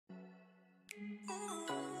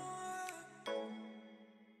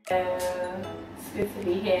It's good to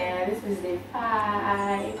be here. This is day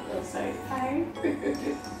 5. Oh, sorry, 5.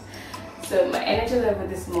 So my energy level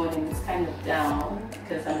this morning is kind of down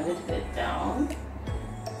because I'm a little bit down,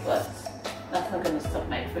 but that's not going to stop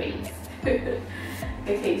my praise.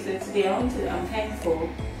 Okay, so today I'm thankful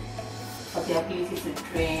for the ability to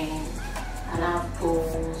dream and have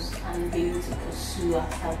goals and be able to pursue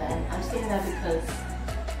after them. I'm saying that because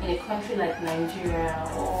in a country like Nigeria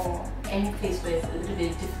or any place where it's a little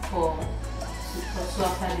bit difficult to pursue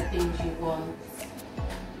after the things you want,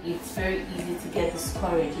 it's very easy to get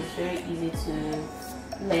discouraged. It's very easy to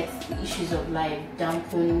let the issues of life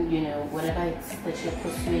dampen, whatever it is that you're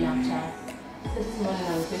pursuing after. So this morning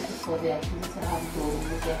I'm grateful for the ability to have goals,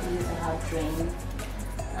 the ability to have dreams,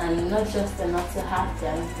 and not just enough to have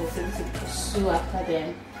them, but able to pursue after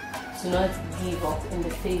them, to not give up in the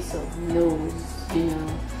face of no's,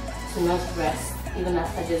 to not rest even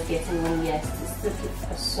after just getting one yes, to still keep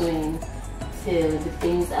pursuing till the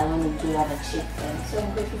things I want to do I've achieved them. So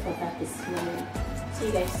I'm grateful for that this morning. See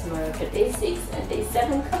you guys tomorrow for day 6 and day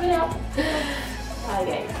 7 coming up. Bye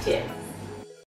guys, cheers.